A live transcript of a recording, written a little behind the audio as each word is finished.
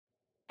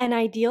An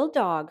ideal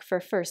dog for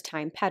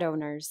first-time pet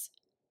owners.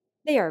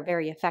 They are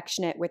very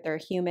affectionate with their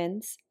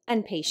humans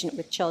and patient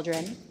with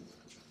children.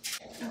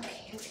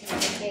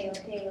 Okay.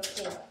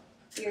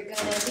 You're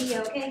gonna be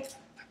okay.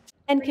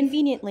 And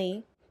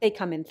conveniently, they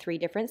come in 3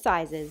 different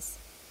sizes.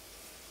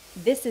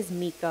 This is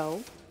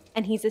Miko,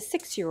 and he's a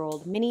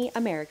 6-year-old mini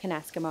American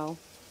Eskimo.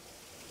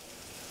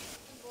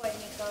 Good boy,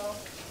 Nico.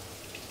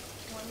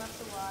 Warm up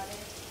the water.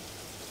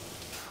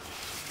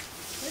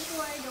 Good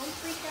boy, don't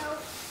freak out.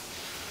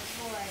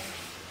 Good boy.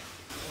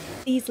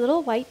 These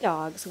little white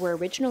dogs were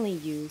originally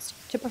used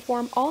to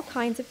perform all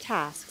kinds of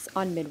tasks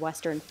on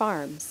Midwestern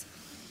farms.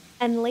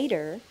 And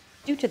later,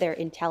 due to their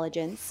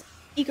intelligence,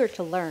 eager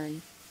to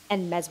learn,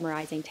 and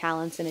mesmerizing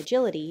talents and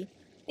agility,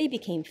 they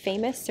became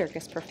famous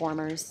circus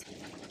performers.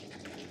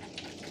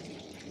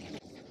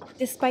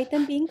 Despite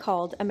them being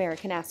called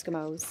American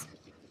Eskimos,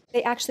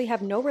 they actually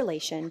have no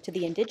relation to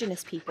the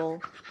indigenous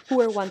people who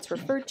were once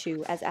referred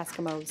to as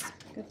Eskimos.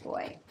 Good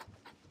boy.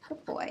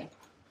 Good boy.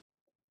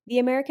 The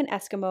American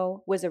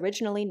Eskimo was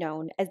originally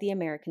known as the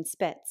American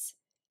Spitz,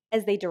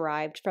 as they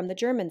derived from the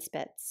German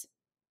Spitz.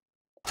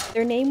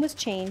 Their name was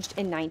changed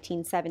in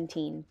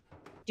 1917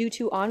 due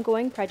to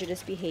ongoing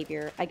prejudiced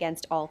behavior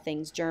against all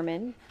things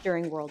German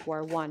during World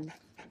War I.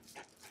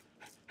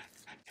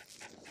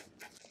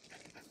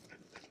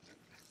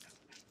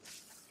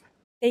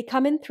 They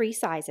come in 3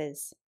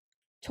 sizes: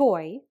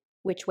 toy,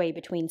 which weigh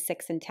between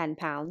 6 and 10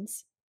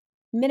 pounds,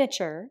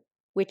 miniature,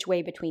 which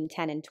weigh between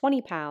 10 and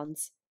 20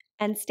 pounds,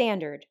 and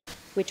standard,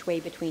 which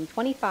weigh between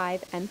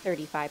 25 and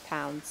 35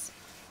 pounds.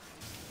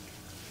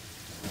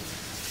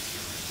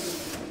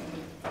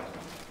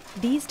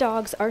 These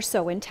dogs are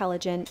so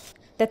intelligent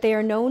that they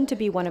are known to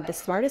be one of the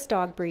smartest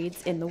dog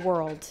breeds in the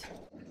world.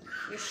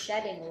 You're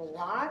shedding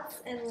lots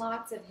and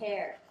lots of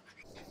hair.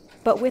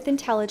 But with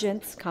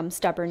intelligence comes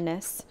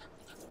stubbornness.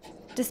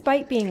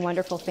 Despite being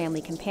wonderful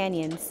family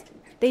companions,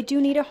 they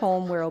do need a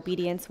home where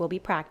obedience will be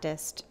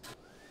practiced.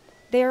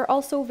 They are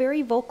also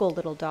very vocal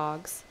little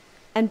dogs,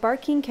 and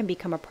barking can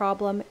become a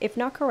problem if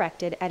not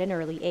corrected at an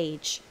early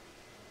age.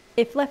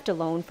 If left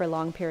alone for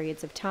long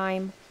periods of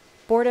time,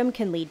 boredom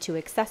can lead to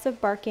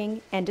excessive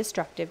barking and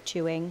destructive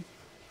chewing.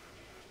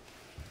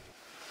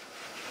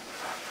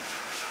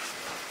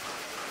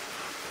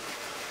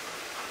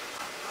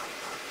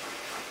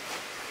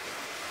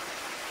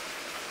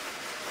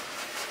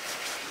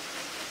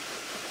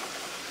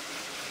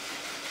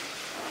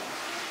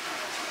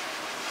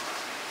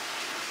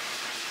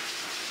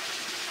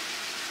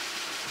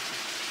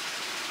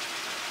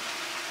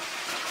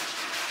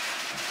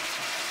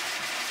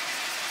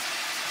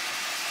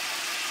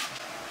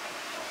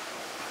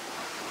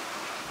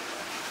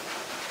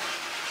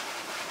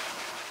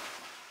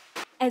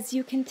 As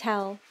you can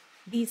tell,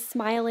 these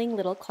smiling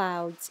little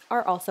clouds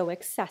are also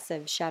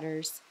excessive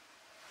shedders.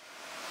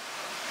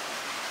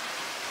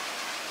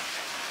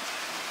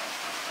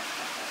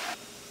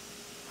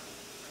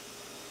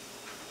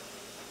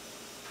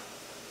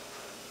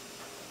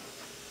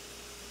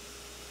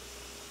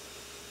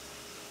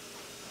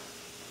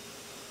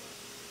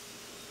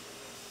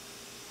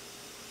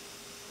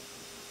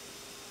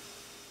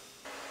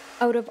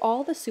 Out of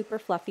all the super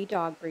fluffy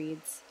dog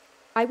breeds,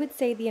 I would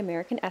say the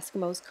American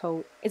Eskimo's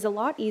coat is a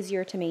lot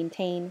easier to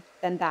maintain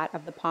than that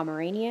of the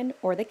Pomeranian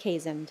or the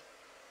Kazand.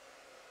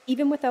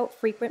 Even without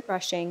frequent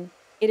brushing,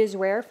 it is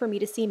rare for me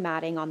to see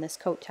matting on this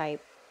coat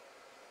type.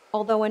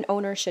 Although an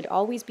owner should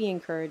always be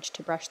encouraged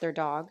to brush their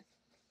dog,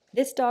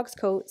 this dog's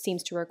coat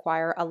seems to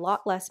require a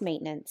lot less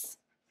maintenance.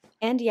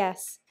 And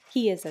yes,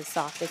 he is as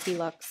soft as he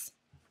looks.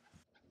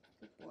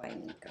 Good boy,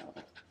 Nico.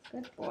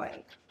 Good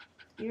boy.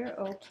 You're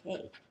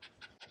okay.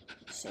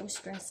 So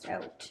stressed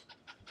out.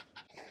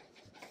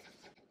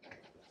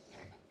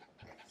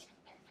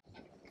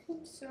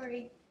 I'm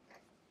sorry.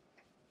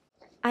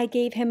 I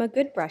gave him a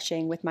good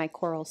brushing with my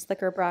coral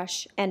slicker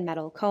brush and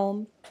metal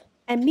comb,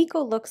 and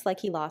Miko looks like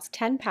he lost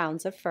 10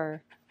 pounds of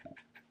fur.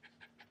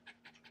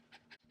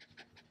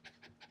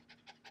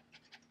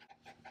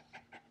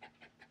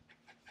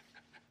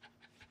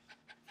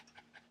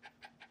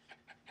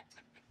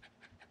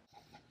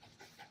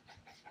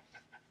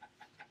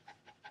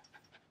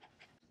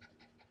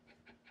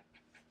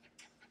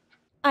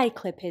 I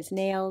clip his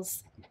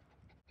nails.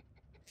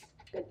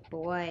 Good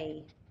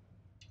boy.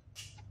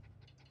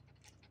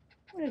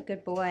 What a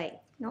good boy.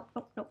 Nope.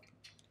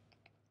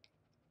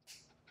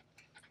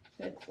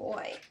 Good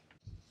boy.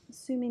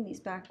 Assuming these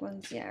back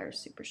ones, yeah, are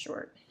super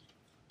short.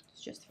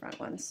 It's just the front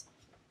ones.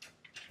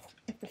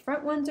 If the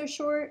front ones are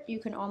short, you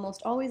can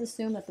almost always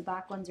assume that the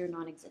back ones are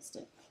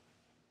non-existent.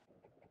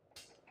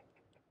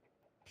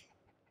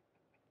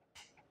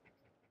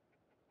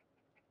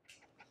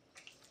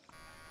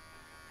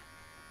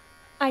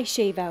 I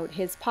shave out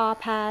his paw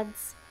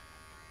pads.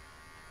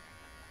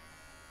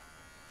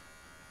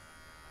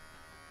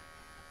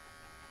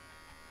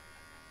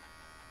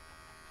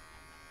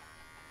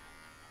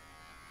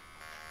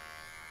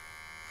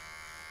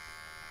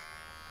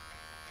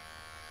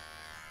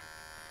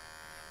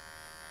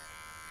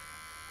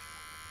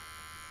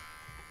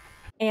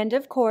 And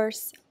of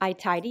course, I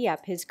tidy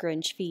up his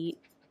Grinch feet.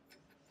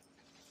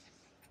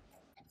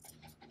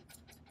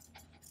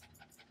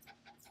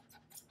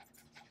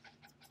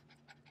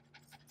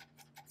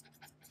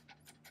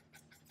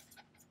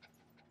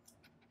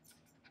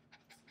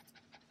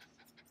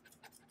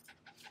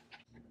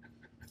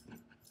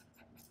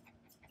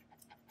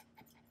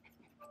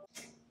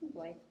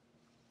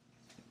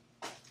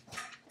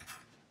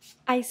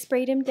 I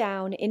sprayed him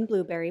down in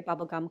blueberry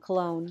bubblegum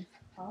cologne.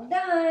 All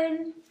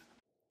done.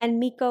 And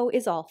Miko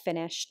is all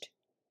finished.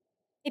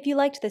 If you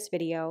liked this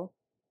video,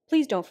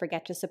 please don't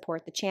forget to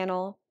support the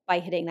channel by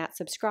hitting that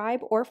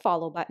subscribe or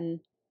follow button.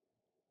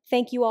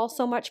 Thank you all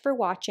so much for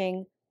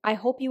watching. I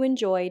hope you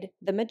enjoyed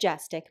the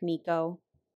majestic Miko.